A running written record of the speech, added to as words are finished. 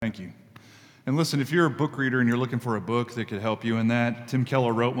Thank you. And listen, if you're a book reader and you're looking for a book that could help you in that, Tim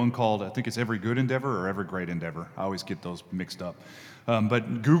Keller wrote one called, I think it's Every Good Endeavor or Every Great Endeavor. I always get those mixed up.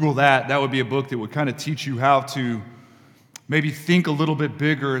 But Google that. That would be a book that would kind of teach you how to maybe think a little bit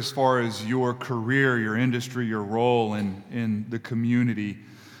bigger as far as your career, your industry, your role in the community.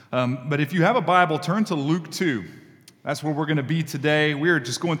 But if you have a Bible, turn to Luke 2. That's where we're going to be today. We're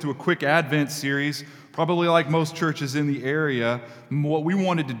just going through a quick Advent series, probably like most churches in the area. What we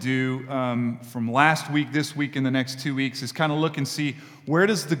wanted to do from last week, this week, and the next 2 weeks is kind of look and see where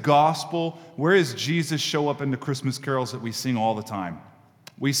does the gospel, where does Jesus show up in the Christmas carols that we sing all the time.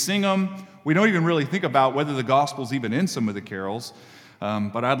 We sing them. We don't even really think about whether the gospel's even in some of the carols.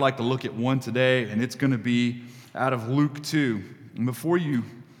 But I'd like to look at one today, and it's going to be out of Luke 2. And before you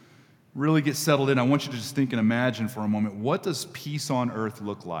really get settled in, I want you to just think and imagine for a moment, what does peace on earth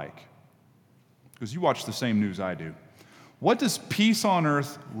look like? Because you watch the same news I do. What does peace on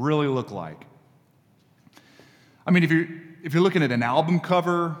earth really look like? I mean, if you're looking at an album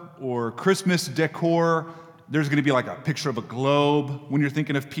cover or Christmas decor, there's going to be like a picture of a globe when you're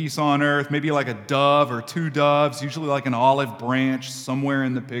thinking of peace on earth, maybe like a dove or two doves, usually like an olive branch somewhere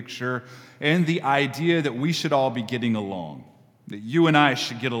in the picture, and the idea that we should all be getting along, that you and I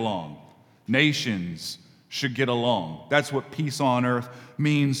should get along. Nations should get along. That's what peace on earth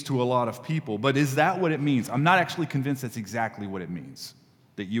means to a lot of people. But is that what it means? I'm not actually convinced that's exactly what it means,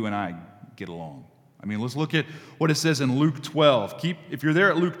 that you and I get along. I mean, let's look at what it says in Luke 12. If you're there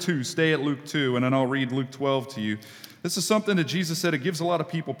at Luke 2, stay at Luke 2, and then I'll read Luke 12 to you. This is something that Jesus said. It gives a lot of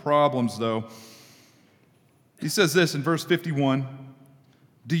people problems, though. He says this in verse 51,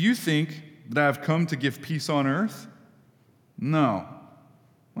 "Do you think that I have come to give peace on earth? No,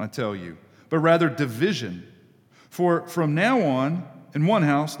 I tell you, but rather division. For from now on, in one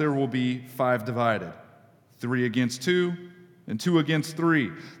house there will be 5 divided, 3 against 2, and 2 against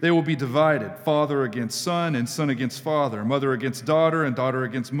 3. They will be divided, father against son, and son against father, mother against daughter, and daughter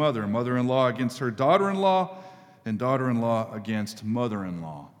against mother, mother-in-law against her daughter-in-law, and daughter-in-law against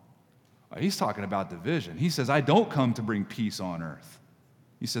mother-in-law." He's talking about division. He says, I don't come to bring peace on earth.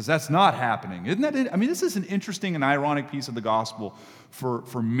 He says, that's not happening. Isn't that it? I mean, this is an interesting and ironic piece of the gospel for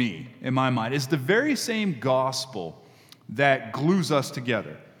me, in my mind. It's the very same gospel that glues us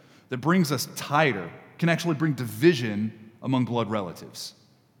together, that brings us tighter, can actually bring division among blood relatives.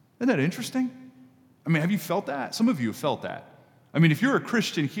 Isn't that interesting? I mean, have you felt that? Some of you have felt that. I mean, if you're a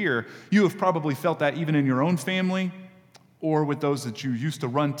Christian here, you have probably felt that even in your own family or with those that you used to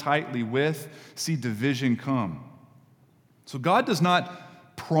run tightly with, see division come. So God does not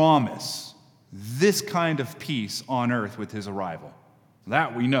promise this kind of peace on earth with his arrival.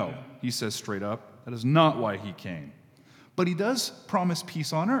 That we know. He says straight up, that is not why he came. But he does promise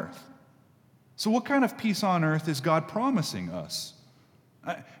peace on earth. So what kind of peace on earth is God promising us?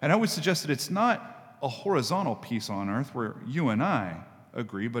 And I would suggest that it's not a horizontal peace on earth where you and I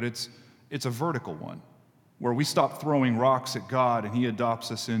agree, but it's a vertical one, where we stop throwing rocks at God and he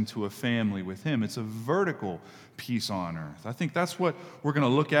adopts us into a family with him. It's a vertical peace on earth. I think that's what we're going to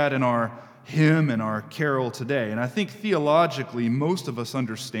look at in our hymn and our carol today. And I think theologically, most of us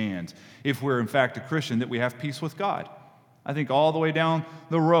understand, if we're in fact a Christian, that we have peace with God. I think all the way down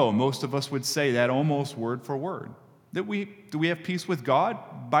the row, most of us would say that almost word for word. Do we have peace with God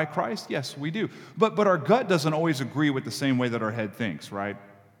by Christ? Yes, we do. But our gut doesn't always agree with the same way that our head thinks, right?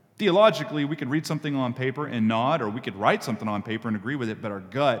 Theologically, we could read something on paper and nod, or we could write something on paper and agree with it, but our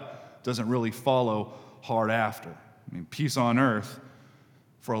gut doesn't really follow hard after. I mean, peace on earth,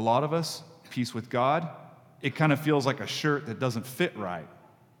 for a lot of us, peace with God, it kind of feels like a shirt that doesn't fit right.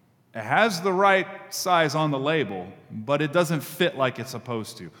 It has the right size on the label, but it doesn't fit like it's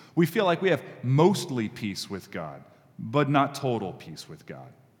supposed to. We feel like we have mostly peace with God, but not total peace with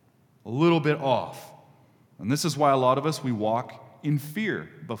God. A little bit off. And this is why a lot of us, we walk in fear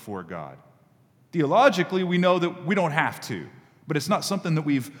before God. Theologically, we know that we don't have to, but it's not something that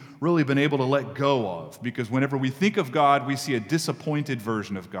we've really been able to let go of, because whenever we think of God, we see a disappointed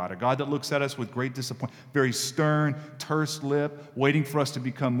version of God, a God that looks at us with great disappointment, very stern, terse lip, waiting for us to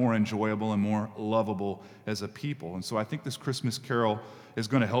become more enjoyable and more lovable as a people. And so I think this Christmas carol is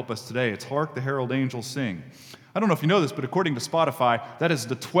going to help us today. It's Hark the Herald Angels Sing. I don't know if you know this, but according to Spotify, that is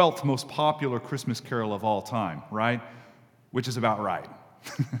the 12th most popular Christmas carol of all time, right? Which is about right.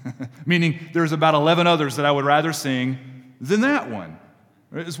 Meaning there's about 11 others that I would rather sing than that one.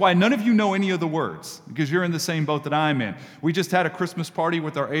 It's why none of you know any of the words, because you're in the same boat that I'm in. We just had a Christmas party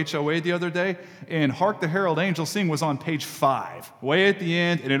with our HOA the other day, and Hark the Herald Angels Sing was on page 5, way at the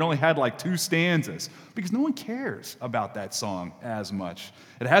end, and it only had like 2 stanzas, because no one cares about that song as much.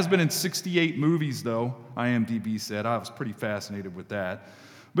 It has been in 68 movies, though, IMDb said. I was pretty fascinated with that.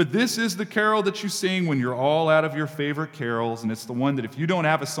 But this is the carol that you sing when you're all out of your favorite carols, and it's the one that if you don't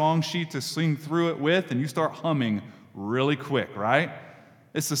have a song sheet to sing through it with, and you start humming really quick, right?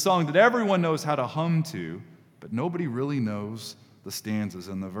 It's the song that everyone knows how to hum to, but nobody really knows the stanzas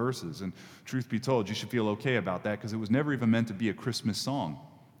and the verses. And truth be told, you should feel okay about that because it was never even meant to be a Christmas song.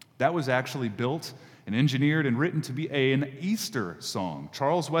 That was actually built and engineered and written to be an Easter song.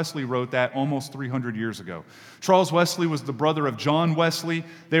 Charles Wesley wrote that almost 300 years ago. Charles Wesley was the brother of John Wesley.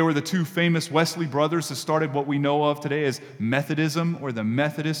 They were the two famous Wesley brothers that started what we know of today as Methodism or the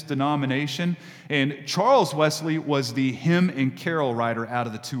Methodist denomination. And Charles Wesley was the hymn and carol writer out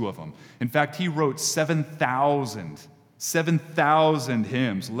of the two of them. In fact, he wrote 7,000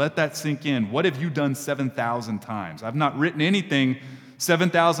 hymns. Let that sink in. What have you done 7,000 times? I've not written anything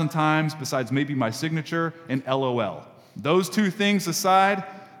 7,000 times besides maybe my signature and LOL. Those two things aside,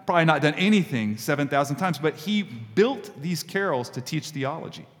 probably not done anything 7,000 times, but he built these carols to teach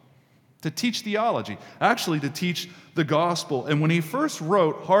theology. Actually to teach the gospel. And when he first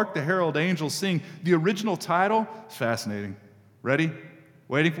wrote, Hark the Herald Angels Sing, the original title, fascinating. Ready?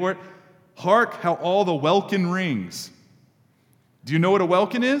 Waiting for it? Hark how all the welkin rings. Do you know what a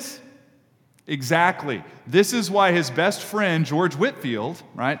welkin is? Exactly. This is why his best friend, George Whitefield,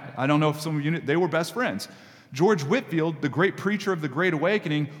 right? I don't know if some of you knew, they were best friends. George Whitefield, the great preacher of the Great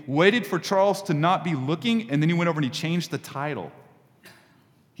Awakening, waited for Charles to not be looking, and then he went over and he changed the title.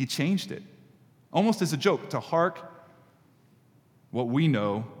 He changed it, almost as a joke, to hark what we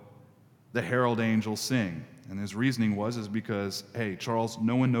know the herald angels sing. And his reasoning is because, hey, Charles,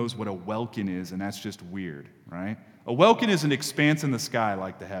 no one knows what a welkin is, and that's just weird, right? A welkin is an expanse in the sky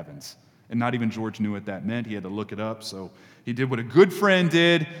like the heavens. And not even George knew what that meant. He had to look it up. So he did what a good friend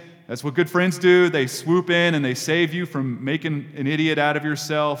did. That's what good friends do. They swoop in and they save you from making an idiot out of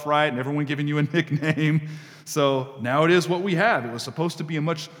yourself, right? And everyone giving you a nickname. So now it is what we have. It was supposed to be a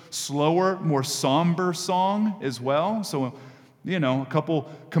much slower, more somber song as well. So, a couple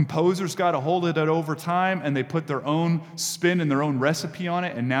composers got a hold of it over time and they put their own spin and their own recipe on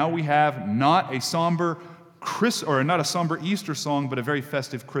it. And now we have not a somber Easter song, but a very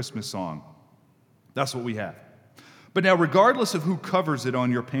festive Christmas song. That's what we have. But now, regardless of who covers it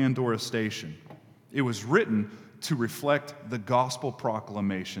on your Pandora station, it was written to reflect the gospel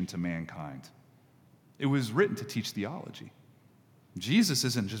proclamation to mankind. It was written to teach theology. Jesus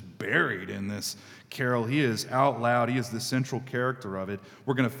isn't just buried in this carol. He is out loud. He is the central character of it.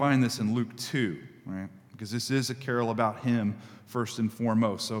 We're going to find this in Luke 2, right? Because this is a carol about him first and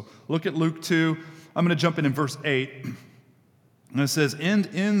foremost. So look at Luke 2. I'm going to jump in verse 8. And it says, And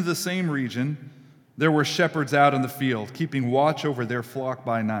in the same region there were shepherds out in the field, keeping watch over their flock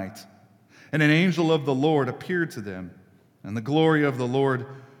by night. And an angel of the Lord appeared to them, and the glory of the Lord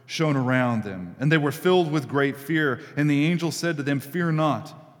shone around them. And they were filled with great fear. And the angel said to them, Fear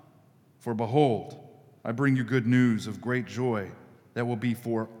not, for behold, I bring you good news of great joy that will be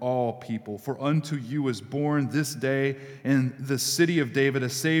for all people. For unto you is born this day in the city of David a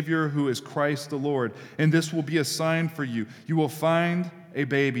Savior who is Christ the Lord. And this will be a sign for you. You will find a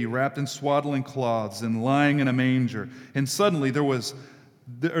baby wrapped in swaddling cloths and lying in a manger. And suddenly there was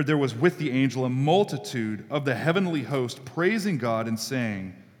with the angel a multitude of the heavenly host praising God and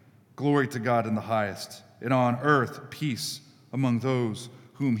saying, Glory to God in the highest, and on earth peace among those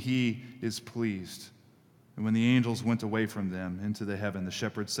whom he is pleased. And when the angels went away from them into the heaven, the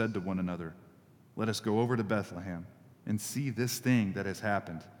shepherds said to one another, Let us go over to Bethlehem and see this thing that has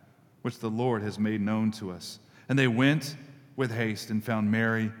happened, which the Lord has made known to us. And they went with haste and found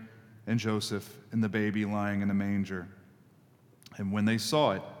Mary and Joseph and the baby lying in a manger. And when they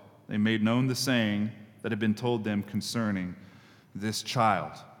saw it, they made known the saying that had been told them concerning this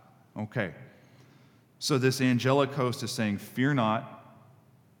child. Okay, so this angelic host is saying, Fear not,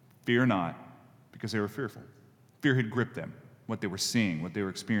 because they were fearful. Fear had gripped them, what they were seeing, what they were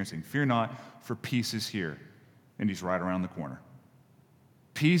experiencing. Fear not, for peace is here, and he's right around the corner.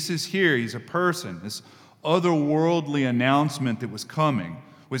 Peace is here. He's a person. This otherworldly announcement that was coming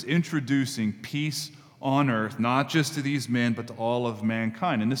was introducing peace on earth, not just to these men, but to all of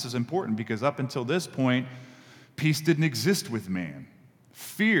mankind. And this is important because up until this point, peace didn't exist with man.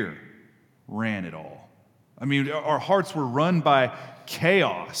 Fear ran it all. I mean, our hearts were run by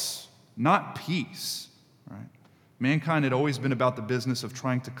chaos, not peace, right? Mankind had always been about the business of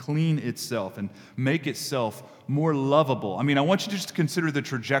trying to clean itself and make itself more lovable. I mean, I want you to just consider the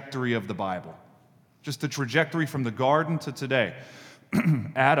trajectory of the Bible, just the trajectory from the garden to today.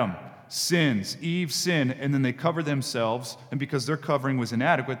 Adam sins, Eve sinned, and then they cover themselves, and because their covering was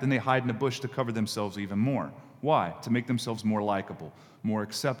inadequate, then they hide in a bush to cover themselves even more. Why? To make themselves more likable, more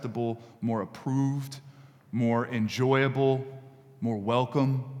acceptable, more approved, more enjoyable, more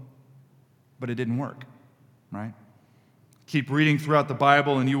welcome, but it didn't work, right? Keep reading throughout the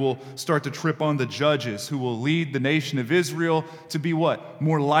Bible and you will start to trip on the judges who will lead the nation of Israel to be what?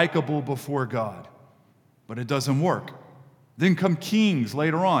 More likable before God. But it doesn't work. Then come kings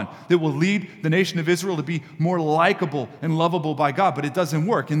later on that will lead the nation of Israel to be more likable and lovable by God, but it doesn't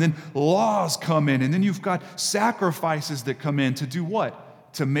work. And then laws come in, and then you've got sacrifices that come in to do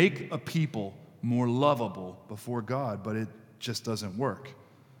what? To make a people more lovable before God, but it just doesn't work.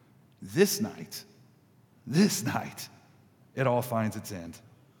 This night, it all finds its end.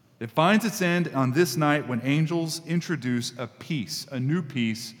 It finds its end on this night when angels introduce a peace, a new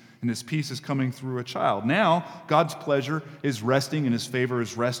peace, and this peace is coming through a child. Now, God's pleasure is resting and his favor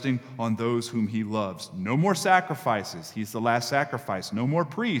is resting on those whom he loves. No more sacrifices. He's the last sacrifice. No more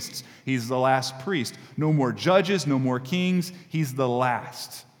priests. He's the last priest. No more judges. No more kings. He's the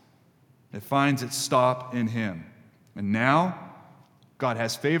last. It finds its stop in him. And now, God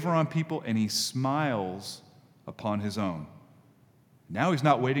has favor on people and he smiles upon his own. Now he's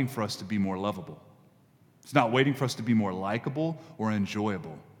not waiting for us to be more lovable. He's not waiting for us to be more likable or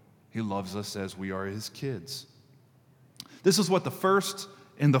enjoyable. He loves us as we are his kids. This is what the first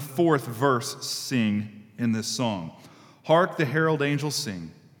and the fourth verse sing in this song. Hark the herald angels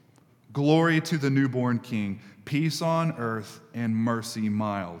sing. Glory to the newborn King. Peace on earth and mercy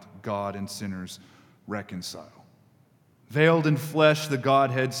mild. God and sinners reconcile. Veiled in flesh the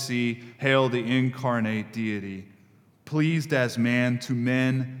Godhead see. Hail the incarnate deity. Pleased as man to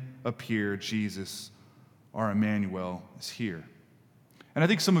men appear. Jesus, our Emmanuel, is here. And I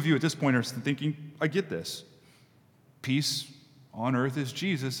think some of you at this point are thinking, I get this. Peace on earth is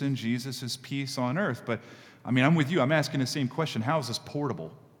Jesus, and Jesus is peace on earth. But, I'm with you. I'm asking the same question. How is this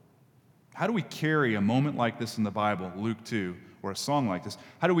portable? How do we carry a moment like this in the Bible, Luke 2, or a song like this?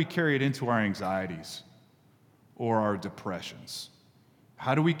 How do we carry it into our anxieties or our depressions?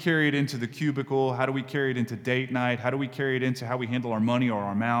 How do we carry it into the cubicle? How do we carry it into date night? How do we carry it into how we handle our money or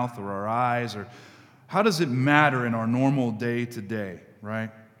our mouth or our eyes? Or how does it matter in our normal day-to-day?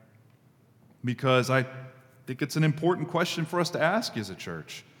 Right? Because I think it's an important question for us to ask as a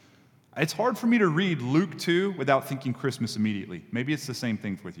church. It's hard for me to read Luke 2 without thinking Christmas immediately. Maybe it's the same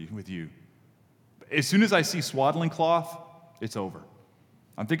thing with you. As soon as I see swaddling cloth, it's over.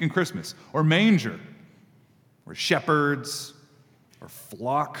 I'm thinking Christmas, or manger, or shepherds, or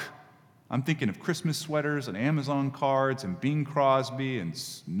flock. I'm thinking of Christmas sweaters and Amazon cards and Bing Crosby and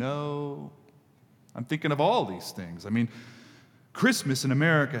snow. I'm thinking of all these things. Christmas in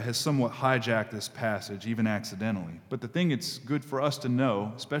America has somewhat hijacked this passage, even accidentally. But the thing it's good for us to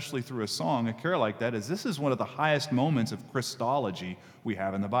know, especially through a song, a care like that, is this is one of the highest moments of Christology we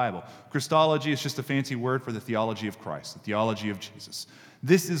have in the Bible. Christology is just a fancy word for the theology of Christ, the theology of Jesus.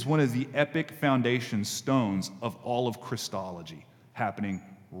 This is one of the epic foundation stones of all of Christology happening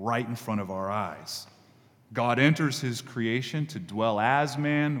right in front of our eyes. God enters his creation to dwell as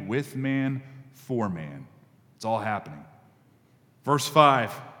man, with man, for man. It's all happening. Verse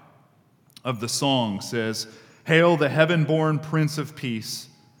 5 of the song says, Hail the heaven-born Prince of Peace.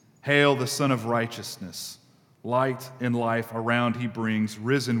 Hail the Son of Righteousness. Light and life around he brings,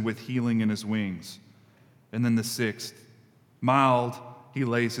 risen with healing in his wings. And then the sixth, mild he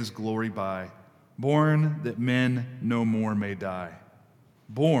lays his glory by, born that men no more may die.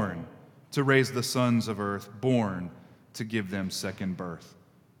 Born to raise the sons of earth, born to give them second birth.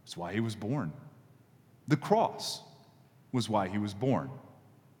 That's why he was born. The cross was why he was born.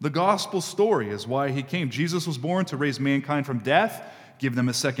 The gospel story is why he came. Jesus was born to raise mankind from death, give them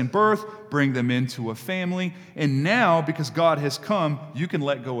a second birth, bring them into a family. And now, because God has come, you can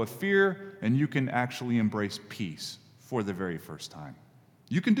let go of fear and you can actually embrace peace for the very first time.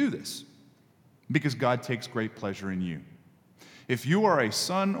 You can do this because God takes great pleasure in you. If you are a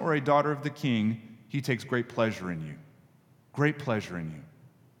son or a daughter of the King, he takes great pleasure in you. Great pleasure in you.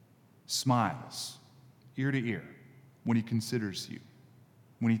 Smiles, ear to ear, when he considers you,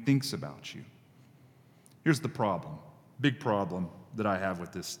 when he thinks about you. Here's the problem, big problem that I have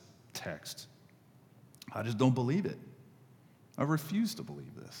with this text. I just don't believe it. I refuse to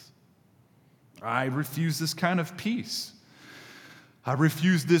believe this. I refuse this kind of peace. I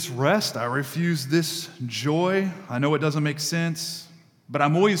refuse this rest. I refuse this joy. I know it doesn't make sense, but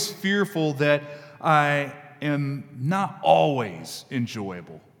I'm always fearful that I am not always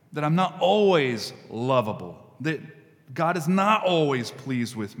enjoyable, that I'm not always lovable, that God is not always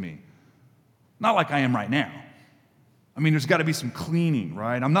pleased with me. Not like I am right now. There's got to be some cleaning,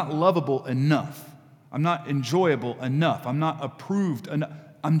 right? I'm not lovable enough. I'm not enjoyable enough. I'm not approved enough.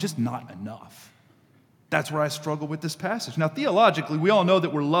 I'm just not enough. That's where I struggle with this passage. Now, theologically, we all know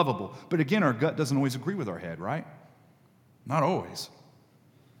that we're lovable, but again, our gut doesn't always agree with our head, right? Not always.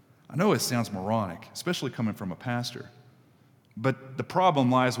 I know it sounds moronic, especially coming from a pastor. But the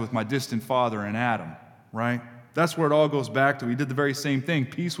problem lies with my distant father and Adam, right? That's where it all goes back to. He did the very same thing.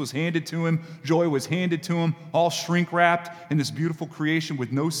 Peace was handed to him. Joy was handed to him, all shrink-wrapped in this beautiful creation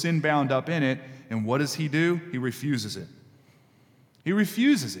with no sin bound up in it. And what does he do? He refuses it. He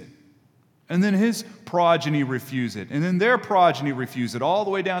refuses it. And then his progeny refuse it. And then their progeny refuse it, all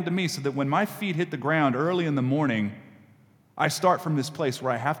the way down to me, so that when my feet hit the ground early in the morning, I start from this place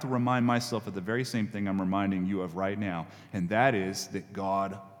where I have to remind myself of the very same thing I'm reminding you of right now, and that is that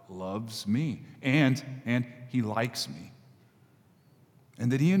God loves me, and he likes me,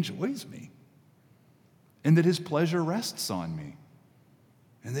 and that he enjoys me, and that his pleasure rests on me,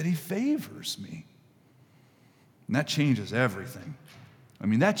 and that he favors me. And that changes everything. I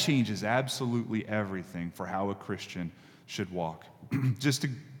mean, that changes absolutely everything for how a Christian should walk. Just to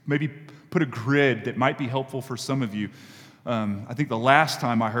maybe put a grid that might be helpful for some of you, I think the last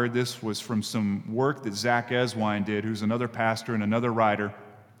time I heard this was from some work that Zach Eswine did, who's another pastor and another writer.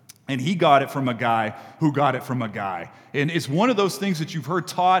 And he got it from a guy who got it from a guy. And it's one of those things that you've heard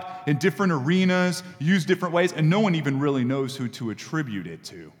taught in different arenas, used different ways, and no one even really knows who to attribute it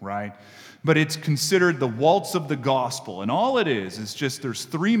to, right? But it's considered the waltz of the gospel. And all it is just there's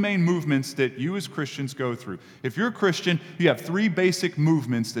three main movements that you as Christians go through. If you're a Christian, you have three basic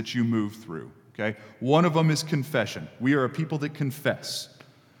movements that you move through. Okay? One of them is confession. We are a people that confess.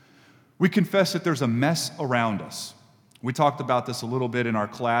 We confess that there's a mess around us. We talked about this a little bit in our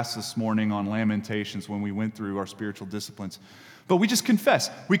class this morning on Lamentations when we went through our spiritual disciplines. But we just confess.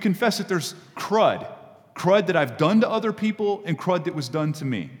 We confess that there's crud that I've done to other people and crud that was done to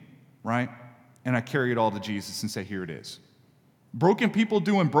me, right? And I carry it all to Jesus and say, here it is. Broken people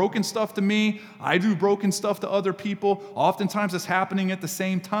doing broken stuff to me. I do broken stuff to other people. Oftentimes it's happening at the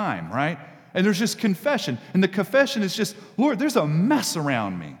same time, right? And there's just confession. And the confession is just, Lord, there's a mess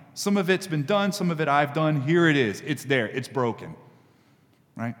around me. Some of it's been done, some of it I've done. Here it is. It's there. It's broken.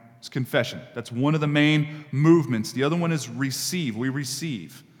 Right? It's confession. That's one of the main movements. The other one is receive. We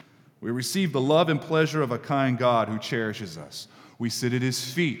receive. We receive the love and pleasure of a kind God who cherishes us. We sit at his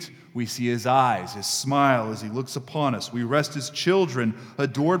feet. We see his eyes, his smile as he looks upon us. We rest as children,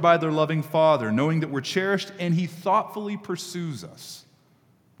 adored by their loving Father, knowing that we're cherished and he thoughtfully pursues us.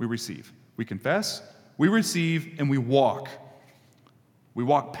 We receive. We confess, we receive, and we walk. We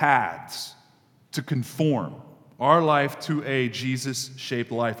walk paths to conform our life to a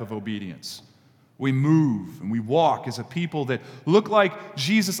Jesus-shaped life of obedience. We move and we walk as a people that look like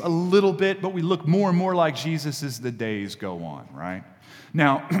Jesus a little bit, but we look more and more like Jesus as the days go on, right?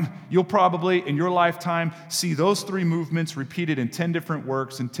 Now, you'll probably, in your lifetime, see those three movements repeated in 10 different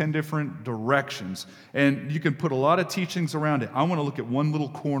works in 10 different directions. And you can put a lot of teachings around it. I want to look at one little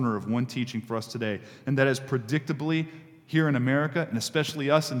corner of one teaching for us today, and that is predictably, here in America, and especially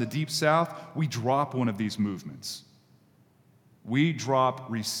us in the Deep South, we drop one of these movements. We drop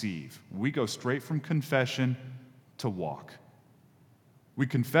receive. We go straight from confession to walk. We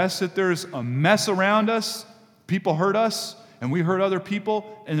confess that there's a mess around us, people hurt us, and we hurt other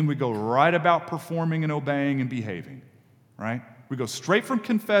people, and then we go right about performing and obeying and behaving, right? We go straight from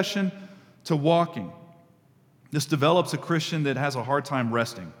confession to walking. This develops a Christian that has a hard time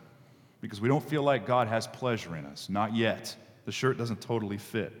resting because we don't feel like God has pleasure in us. Not yet. The shirt doesn't totally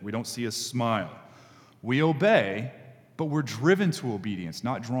fit. We don't see a smile. We obey, but we're driven to obedience,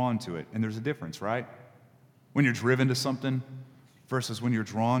 not drawn to it. And there's a difference, right? When you're driven to something versus when you're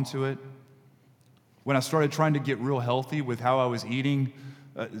drawn to it. When I started trying to get real healthy with how I was eating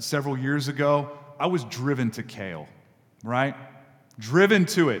several years ago, I was driven to kale, right? Driven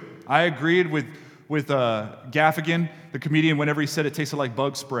to it. I agreed with Gaffigan, the comedian, whenever he said it tasted like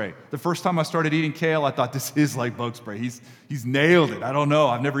bug spray. The first time I started eating kale, I thought, this is like bug spray. He's nailed it. I don't know.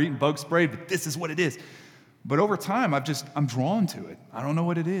 I've never eaten bug spray, but this is what it is. But over time, I'm drawn to it. I don't know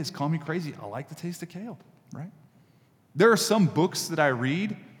what it is. Call me crazy. I like the taste of kale, right? There are some books that I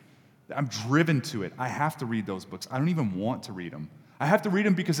read, I'm driven to it. I have to read those books. I don't even want to read them. I have to read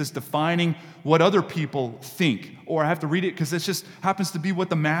them because it's defining what other people think. Or I have to read it because it just happens to be what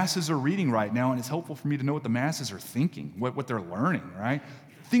the masses are reading right now, and it's helpful for me to know what the masses are thinking, what they're learning, right?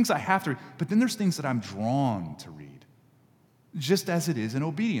 Things I have to read. But then there's things that I'm drawn to read, just as it is in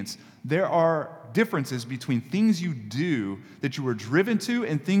obedience. There are differences between things you do that you were driven to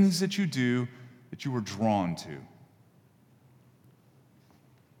and things that you do that you were drawn to.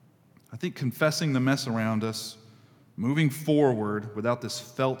 I think confessing the mess around us, moving forward without this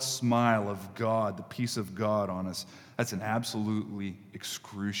felt smile of God, the peace of God on us, that's an absolutely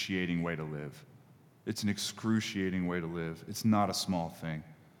excruciating way to live. It's an excruciating way to live. It's not a small thing.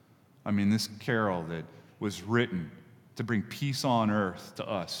 I mean, this carol that was written to bring peace on earth to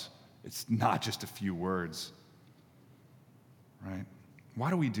us. It's not just a few words, right? Why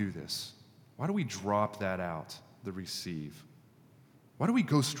do we do this? Why do we drop that out, the receive? Why do we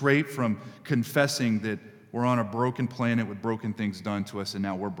go straight from confessing that we're on a broken planet with broken things done to us and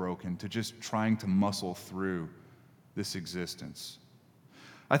now we're broken to just trying to muscle through this existence?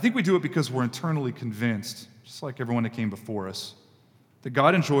 I think we do it because we're internally convinced, just like everyone that came before us, that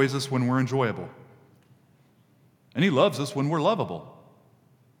God enjoys us when we're enjoyable. And He loves us when we're lovable.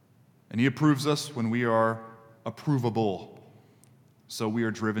 And He approves us when we are approvable. So we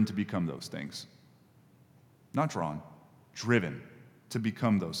are driven to become those things. Not drawn, driven to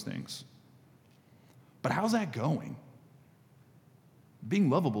become those things. But how's that going? Being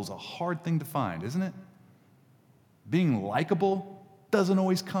lovable is a hard thing to find, isn't it? Being likable doesn't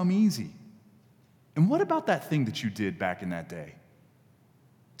always come easy. And what about that thing that you did back in that day?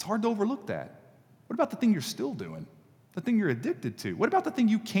 It's hard to overlook that. What about the thing you're still doing? The thing you're addicted to? What about the thing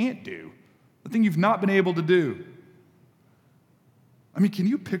you can't do? The thing you've not been able to do? I mean, can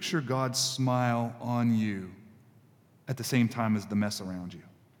you picture God's smile on you at the same time as the mess around you?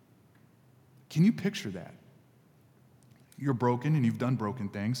 Can you picture that? You're broken and you've done broken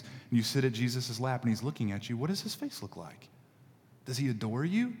things, and you sit at Jesus' lap and He's looking at you. What does His face look like? Does He adore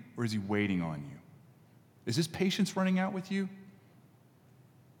you, or is He waiting on you? Is His patience running out with you?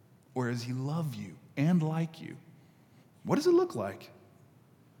 Or does He love you and like you? What does it look like?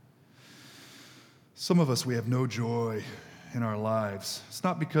 Some of us, we have no joy in our lives. It's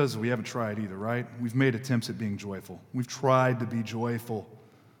not because we haven't tried either, right? We've made attempts at being joyful. We've tried to be joyful,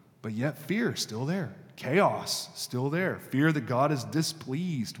 but yet fear is still there. Chaos still there. Fear that God is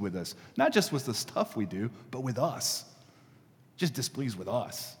displeased with us, not just with the stuff we do, but with us. Just displeased with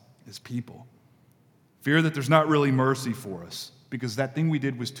us as people. Fear that there's not really mercy for us because that thing we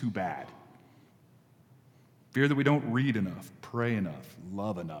did was too bad. Fear that we don't read enough, pray enough,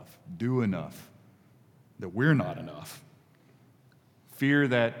 love enough, do enough, that we're not enough. Fear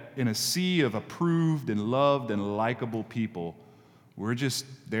that in a sea of approved and loved and likable people, we're just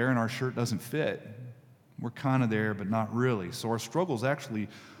there and our shirt doesn't fit. We're kind of there, but not really. So our struggle is actually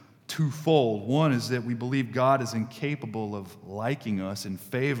twofold. One is that we believe God is incapable of liking us and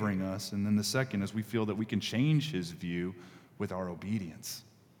favoring us. And then the second is we feel that we can change His view with our obedience.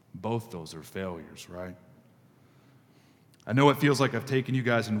 Both those are failures, right? I know it feels like I've taken you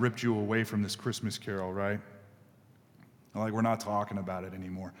guys and ripped you away from this Christmas carol, right? Like we're not talking about it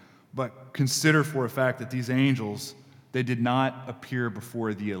anymore. But consider for a fact that these angels, they did not appear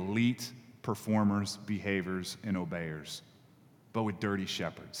before the elite performers, behaviors, and obeyers, but with dirty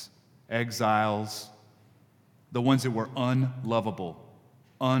shepherds, exiles, the ones that were unlovable,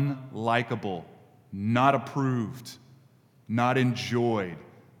 unlikable, not approved, not enjoyed.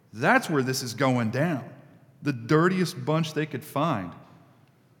 That's where this is going down. The dirtiest bunch they could find.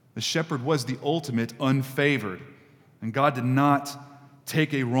 The shepherd was the ultimate unfavored, and God did not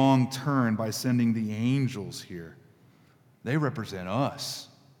take a wrong turn by sending the angels here. They represent us.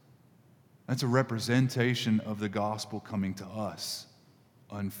 That's a representation of the gospel coming to us,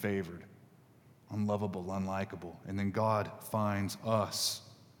 unfavored, unlovable, unlikable, and then God finds us.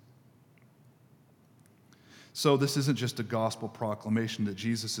 So this isn't just a gospel proclamation that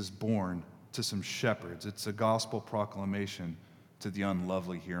Jesus is born to some shepherds. It's a gospel proclamation to the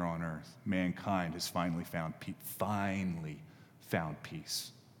unlovely here on earth. Mankind has finally found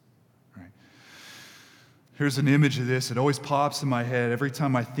peace. Right? Here's an image of this. It always pops in my head every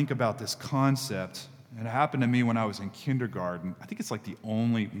time I think about this concept. And it happened to me when I was in kindergarten. I think it's like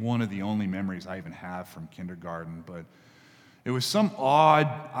one of the only memories I even have from kindergarten. But it was some odd,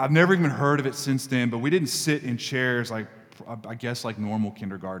 I've never even heard of it since then, but we didn't sit in chairs like, I guess like normal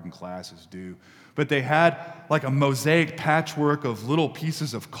kindergarten classes do. But they had like a mosaic patchwork of little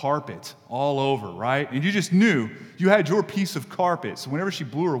pieces of carpet all over, right? And you just knew you had your piece of carpet. So whenever she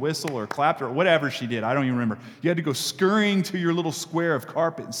blew her whistle or clapped or whatever she did, I don't even remember, you had to go scurrying to your little square of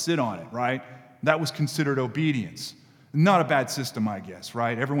carpet and sit on it, right? That was considered obedience. Not a bad system, I guess,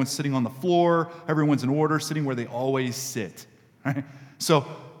 right? Everyone's sitting on the floor, everyone's in order, sitting where they always sit, right? So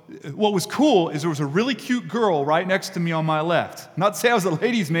what was cool is there was a really cute girl right next to me on my left. Not to say I was a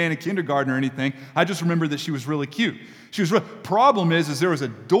ladies' man in kindergarten or anything. I just remember that she was really cute. Problem is there was a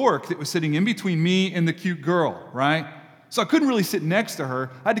dork that was sitting in between me and the cute girl, right? So I couldn't really sit next to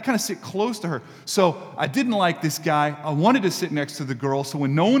her. I had to kind of sit close to her. So I didn't like this guy. I wanted to sit next to the girl. So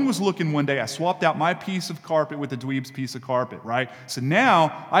when no one was looking one day, I swapped out my piece of carpet with the dweeb's piece of carpet, right? So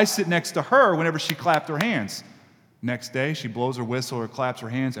now I sit next to her whenever she clapped her hands. Next day, she blows her whistle or claps her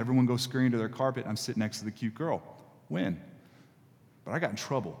hands. Everyone goes scurrying to their carpet. I'm sitting next to the cute girl. Win. But I got in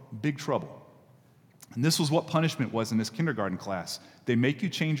trouble, big trouble. And this was what punishment was in this kindergarten class. They make you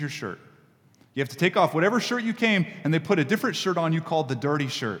change your shirt. You have to take off whatever shirt you came, and they put a different shirt on you called the dirty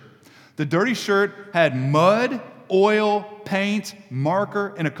shirt. The dirty shirt had mud, oil, paint,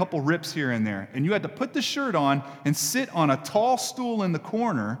 marker, and a couple rips here and there. And you had to put the shirt on and sit on a tall stool in the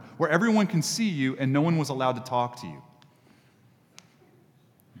corner where everyone can see you and no one was allowed to talk to you.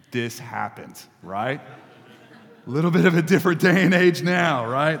 This happened, right? A little bit of a different day and age now,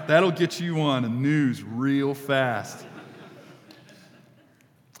 right? That'll get you on the news real fast.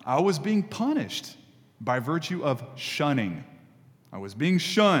 I was being punished by virtue of shunning. I was being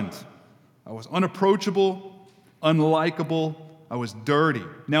shunned. I was unapproachable, unlikable. I was dirty.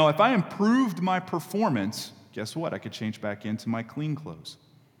 Now, if I improved my performance, guess what? I could change back into my clean clothes.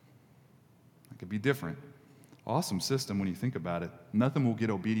 I could be different. Awesome system when you think about it. Nothing will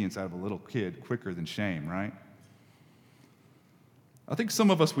get obedience out of a little kid quicker than shame, right? I think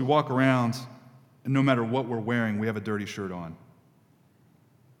some of us, we walk around, and no matter what we're wearing, we have a dirty shirt on.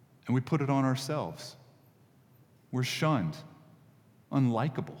 And we put it on ourselves. We're shunned,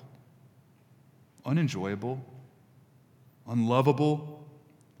 unlikable, unenjoyable, unlovable,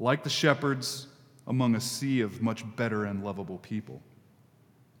 like the shepherds among a sea of much better and lovable people.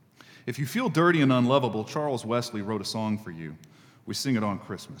 If you feel dirty and unlovable, Charles Wesley wrote a song for you. We sing it on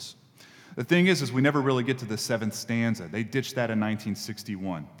Christmas. The thing is we never really get to the seventh stanza. They ditched that in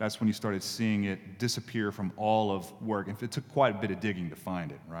 1961. That's when you started seeing it disappear from all of work. And it took quite a bit of digging to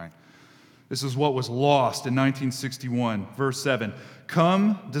find it, right? This is what was lost in 1961. Verse 7,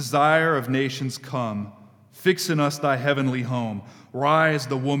 "Come, desire of nations, come. Fix in us thy heavenly home. Rise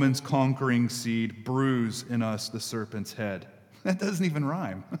the woman's conquering seed. Bruise in us the serpent's head." That doesn't even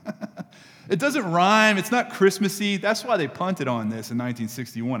rhyme. It doesn't rhyme. It's not Christmassy. That's why they punted on this in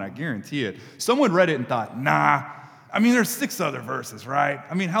 1961. I guarantee it. Someone read it and thought, nah. I mean, there's 6 other verses, right?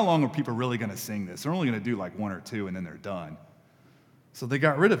 I mean, how long are people really going to sing this? They're only going to do like 1 or 2 and then they're done. So they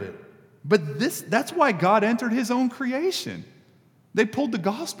got rid of it. But that's why God entered his own creation. They pulled the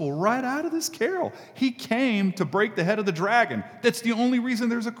gospel right out of this carol. He came to break the head of the dragon. That's the only reason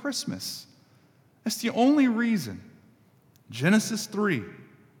there's a Christmas. That's the only reason. Genesis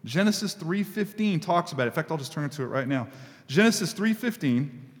 3:15 talks about it. In fact, I'll just turn to it right now. Genesis 3:15,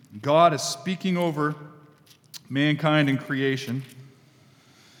 God is speaking over mankind and creation.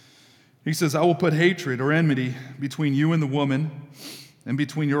 He says, "I will put hatred or enmity between you and the woman, and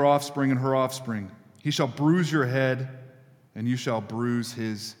between your offspring and her offspring. He shall bruise your head, and you shall bruise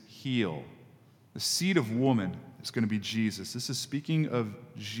his heel." The seed of woman is going to be Jesus. This is speaking of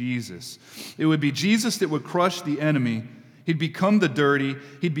Jesus. It would be Jesus that would crush the enemy. He'd become the dirty,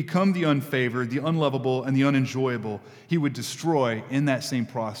 he'd become the unfavored, the unlovable, and the unenjoyable. He would destroy, in that same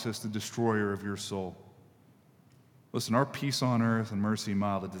process, the destroyer of your soul. Listen, our peace on earth and mercy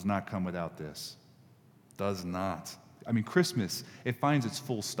mild, it does not come without this. Does not. I mean, Christmas, it finds its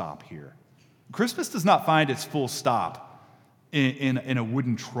full stop here. Christmas does not find its full stop in a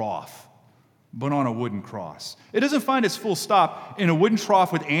wooden trough, but on a wooden cross. It doesn't find its full stop in a wooden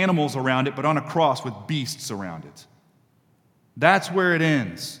trough with animals around it, but on a cross with beasts around it. That's where it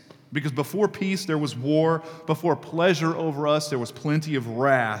ends. Because before peace, there was war. Before pleasure over us, there was plenty of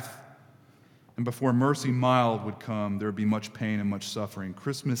wrath. And before mercy mild would come, there would be much pain and much suffering.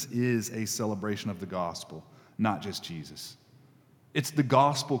 Christmas is a celebration of the gospel, not just Jesus. It's the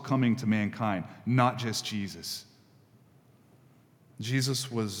gospel coming to mankind, not just Jesus. Jesus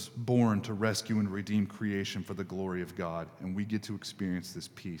was born to rescue and redeem creation for the glory of God, and we get to experience this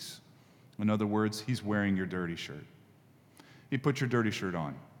peace. In other words, he's wearing your dirty shirt. He put your dirty shirt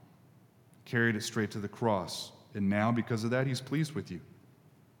on, carried it straight to the cross, and now, because of that, he's pleased with you.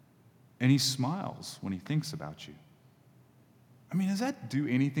 And he smiles when he thinks about you. I mean, does that do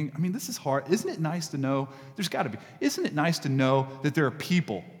anything? I mean, this is hard. Isn't it nice to know? There's got to be. Isn't it nice to know that there are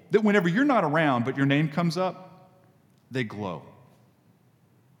people that whenever you're not around but your name comes up, they glow?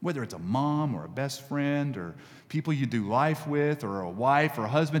 Whether it's a mom or a best friend or people you do life with or a wife or a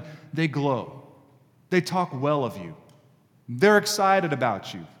husband, they glow. They talk well of you. They're excited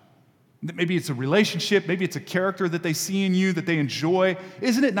about you. Maybe it's a relationship, maybe it's a character that they see in you that they enjoy.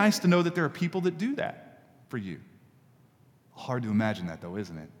 Isn't it nice to know that there are people that do that for you? Hard to imagine that, though,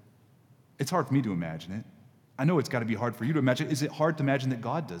 isn't it? It's hard for me to imagine it. I know it's got to be hard for you to imagine. Is it hard to imagine that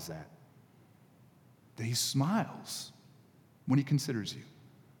God does that? That he smiles when he considers you.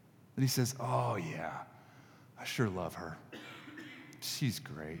 That he says, "Oh, yeah, I sure love her. She's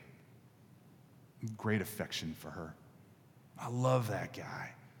great. Great affection for her. I love that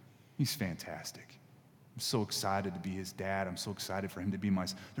guy. He's fantastic. I'm so excited to be his dad. I'm so excited for him to be my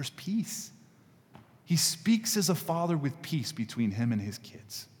son." There's peace. He speaks as a father with peace between him and his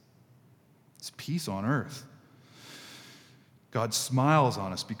kids. It's peace on earth. God smiles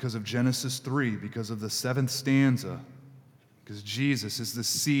on us because of Genesis 3, because of the 7th stanza, because Jesus is the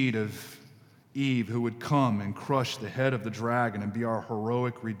seed of Eve who would come and crush the head of the dragon and be our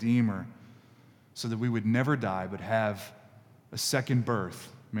heroic redeemer so that we would never die but have a second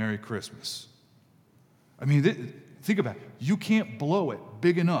birth. Merry Christmas. I mean, think about it. You can't blow it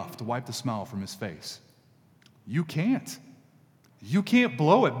big enough to wipe the smile from his face. You can't. You can't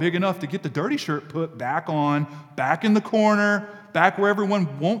blow it big enough to get the dirty shirt put back on, back in the corner, back where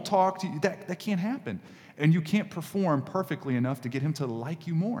everyone won't talk to you. That can't happen. And you can't perform perfectly enough to get him to like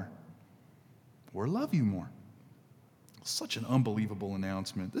you more or love you more. Such an unbelievable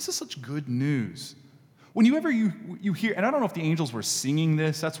announcement. This is such good news. Whenever you hear, and I don't know if the angels were singing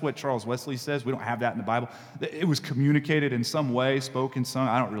this, that's what Charles Wesley says. We don't have that in the Bible. It was communicated in some way, spoken, sung,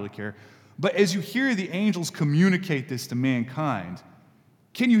 I don't really care. But as you hear the angels communicate this to mankind,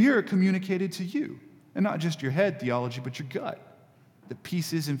 can you hear it communicated to you? And not just your head theology, but your gut. That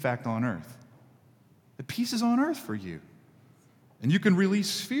peace is, in fact, on earth. That peace is on earth for you. And you can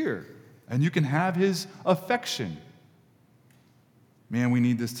release fear. And you can have his affection. Man, we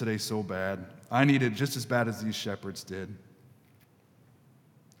need this today so bad. I need it just as bad as these shepherds did.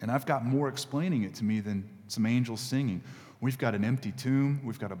 And I've got more explaining it to me than some angels singing. We've got an empty tomb.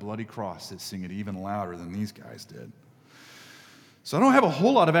 We've got a bloody cross that sing it even louder than these guys did. So I don't have a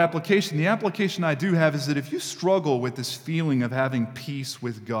whole lot of application. The application I do have is that if you struggle with this feeling of having peace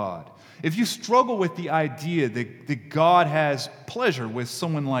with God, if you struggle with the idea that God has pleasure with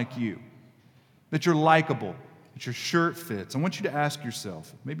someone like you, that you're likable, that your shirt fits, I want you to ask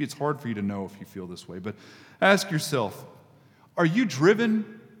yourself, maybe it's hard for you to know if you feel this way, but ask yourself, are you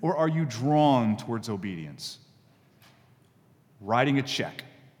driven or are you drawn towards obedience? Writing a check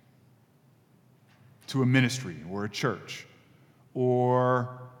to a ministry or a church,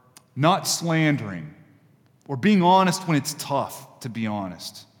 or not slandering, or being honest when it's tough to be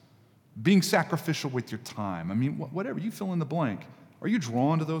honest, being sacrificial with your time. I mean, whatever, you fill in the blank. Are you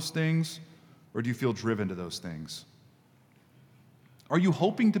drawn to those things, or do you feel driven to those things? Are you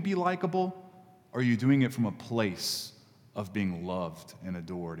hoping to be likable, or are you doing it from a place of being loved and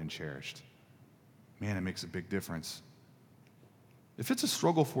adored and cherished? Man, it makes a big difference. If it's a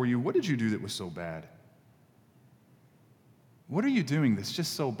struggle for you, what did you do that was so bad? What are you doing that's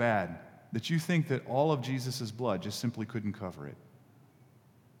just so bad that you think that all of Jesus' blood just simply couldn't cover it?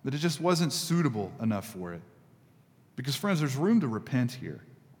 That it just wasn't suitable enough for it? Because, friends, there's room to repent here.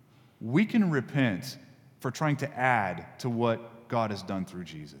 We can repent for trying to add to what God has done through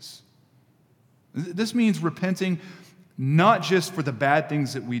Jesus. This means repenting not just for the bad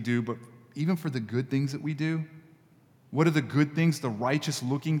things that we do, but even for the good things that we do. What are the good things, the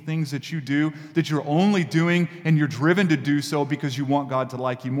righteous-looking things that you do, that you're only doing and you're driven to do so because you want God to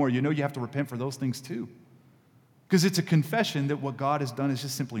like you more? You know you have to repent for those things too. Because it's a confession that what God has done is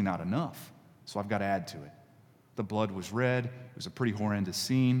just simply not enough. So I've got to add to it. The blood was red. It was a pretty horrendous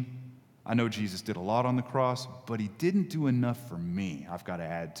scene. I know Jesus did a lot on the cross, but he didn't do enough for me. I've got to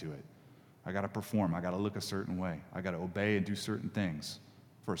add to it. I got to perform. I got to look a certain way. I got to obey and do certain things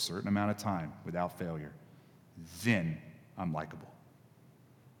for a certain amount of time without failure. Then I'm likable.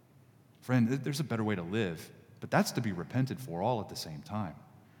 Friend, there's a better way to live, but that's to be repented for all at the same time.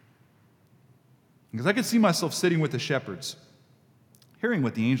 Because I can see myself sitting with the shepherds, hearing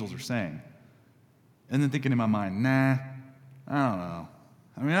what the angels are saying, and then thinking in my mind, nah, I don't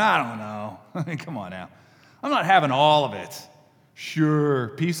know. I mean, come on now. I'm not having all of it. Sure,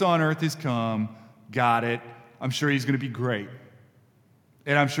 peace on earth has come. Got it. I'm sure he's going to be great.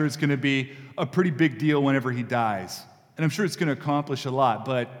 And I'm sure it's going to be a pretty big deal whenever he dies. And I'm sure it's going to accomplish a lot,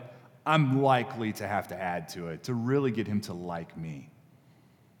 but I'm likely to have to add to it to really get him to like me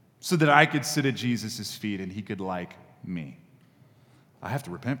so that I could sit at Jesus' feet and he could like me. I have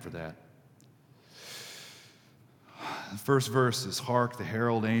to repent for that. The first verse is, "Hark, the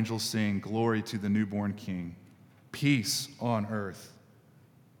herald angels sing, glory to the newborn King. Peace on earth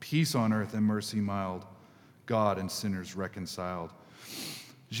and mercy mild, God and sinners reconciled."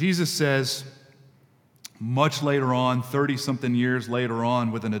 Jesus says, much later on, 30-something years later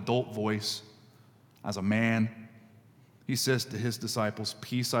on, with an adult voice, as a man, he says to his disciples,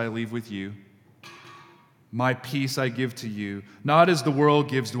 "Peace I leave with you. My peace I give to you. Not as the world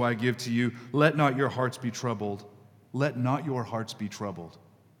gives do I give to you. Let not your hearts be troubled. Let not your hearts be troubled.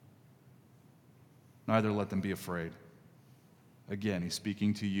 Neither let them be afraid." Again, he's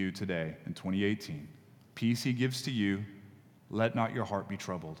speaking to you today in 2018. Peace he gives to you. Let not your heart be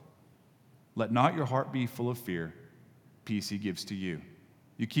troubled. Let not your heart be full of fear. Peace he gives to you.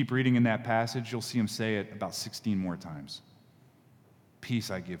 You keep reading in that passage, you'll see him say it about 16 more times.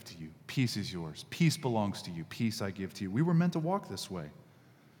 Peace I give to you. Peace is yours. Peace belongs to you. Peace I give to you. We were meant to walk this way,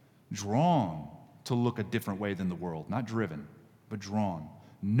 drawn to look a different way than the world, not driven, but drawn,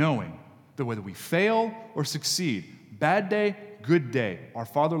 knowing that whether we fail or succeed, bad day, good day, our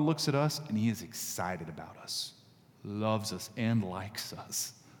Father looks at us and He is excited about us, loves us, and likes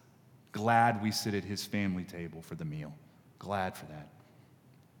us. Glad we sit at His family table for the meal. Glad for that.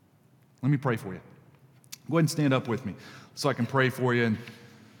 Let me pray for you. Go ahead and stand up with me so I can pray for you. And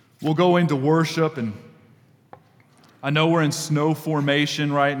we'll go into worship. And I know we're in snow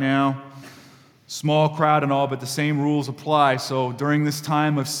formation right now, small crowd and all, but the same rules apply. So during this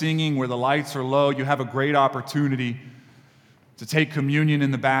time of singing where the lights are low, you have a great opportunity to take communion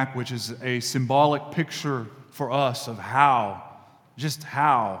in the back, which is a symbolic picture for us of just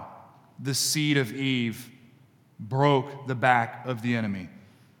how the seed of Eve broke the back of the enemy.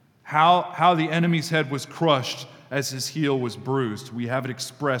 How the enemy's head was crushed as his heel was bruised. We have it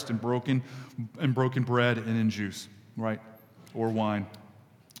expressed in broken bread and in juice, right? Or wine.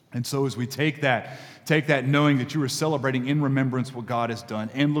 And so as we take that knowing that you are celebrating in remembrance what God has done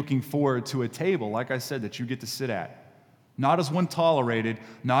and looking forward to a table, like I said, that you get to sit at. Not as one tolerated,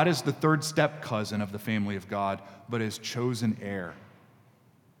 not as the third step cousin of the family of God, but as chosen heir.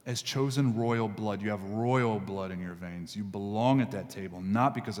 As chosen royal blood. You have royal blood in your veins. You belong at that table,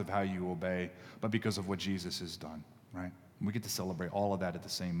 not because of how you obey, but because of what Jesus has done, right? And we get to celebrate all of that at the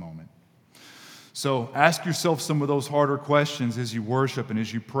same moment. So ask yourself some of those harder questions as you worship and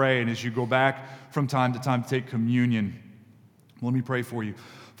as you pray and as you go back from time to time to take communion. Let me pray for you.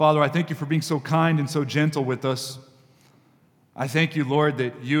 Father, I thank you for being so kind and so gentle with us. I thank you, Lord,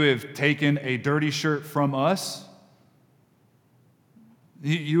 that you have taken a dirty shirt from us.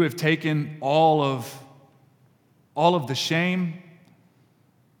 You have taken all of the shame.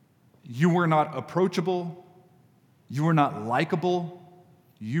 You were not approachable. You were not likable.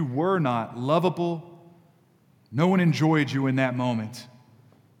 You were not lovable. No one enjoyed you in that moment.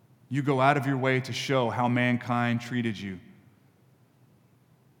 You go out of your way to show how mankind treated you.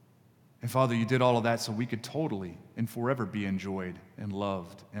 And Father, you did all of that so we could totally and forever be enjoyed and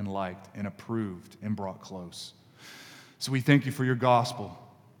loved and liked and approved and brought close. So we thank you for your gospel.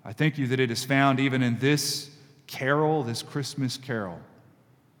 I thank you that it is found even in this carol, this Christmas carol,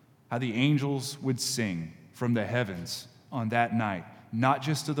 how the angels would sing from the heavens on that night, not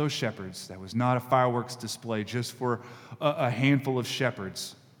just to those shepherds. That was not a fireworks display just for a handful of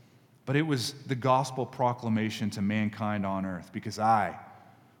shepherds, but it was the gospel proclamation to mankind on earth, because I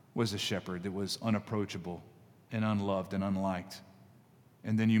was a shepherd that was unapproachable and unloved and unliked.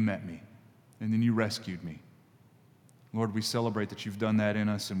 And then you met me, and then you rescued me. Lord, we celebrate that you've done that in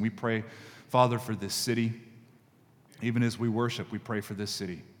us, and we pray, Father, for this city. Even as we worship, we pray for this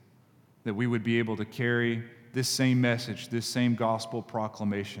city, that we would be able to carry this same message, this same gospel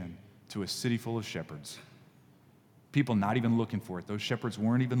proclamation to a city full of shepherds. People not even looking for it. Those shepherds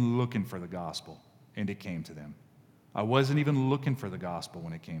weren't even looking for the gospel, and it came to them. I wasn't even looking for the gospel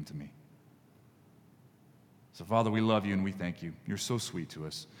when it came to me. So, Father, we love you and we thank you. You're so sweet to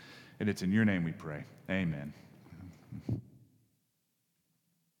us, and it's in your name we pray. Amen.